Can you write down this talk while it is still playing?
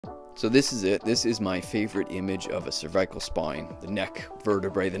So this is it. This is my favorite image of a cervical spine, the neck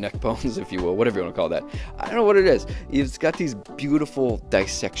vertebrae, the neck bones, if you will, whatever you want to call that. I don't know what it is. It's got these beautiful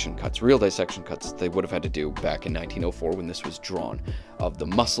dissection cuts, real dissection cuts they would have had to do back in 1904 when this was drawn, of the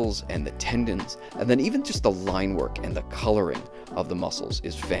muscles and the tendons, and then even just the line work and the coloring of the muscles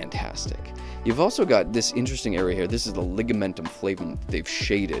is fantastic. You've also got this interesting area here. This is the ligamentum flavum they've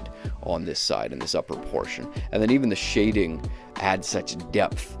shaded on this side in this upper portion, and then even the shading adds such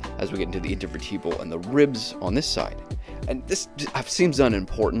depth as we get into the intervertebral and the ribs on this side. And this seems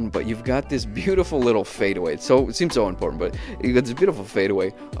unimportant, but you've got this beautiful little fadeaway. It seems so important, but you've got this beautiful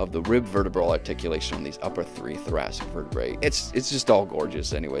fadeaway of the rib vertebral articulation on these upper 3 thoracic vertebrae. It's just all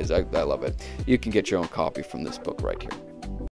gorgeous anyways. I love it. You can get your own copy from this book right here.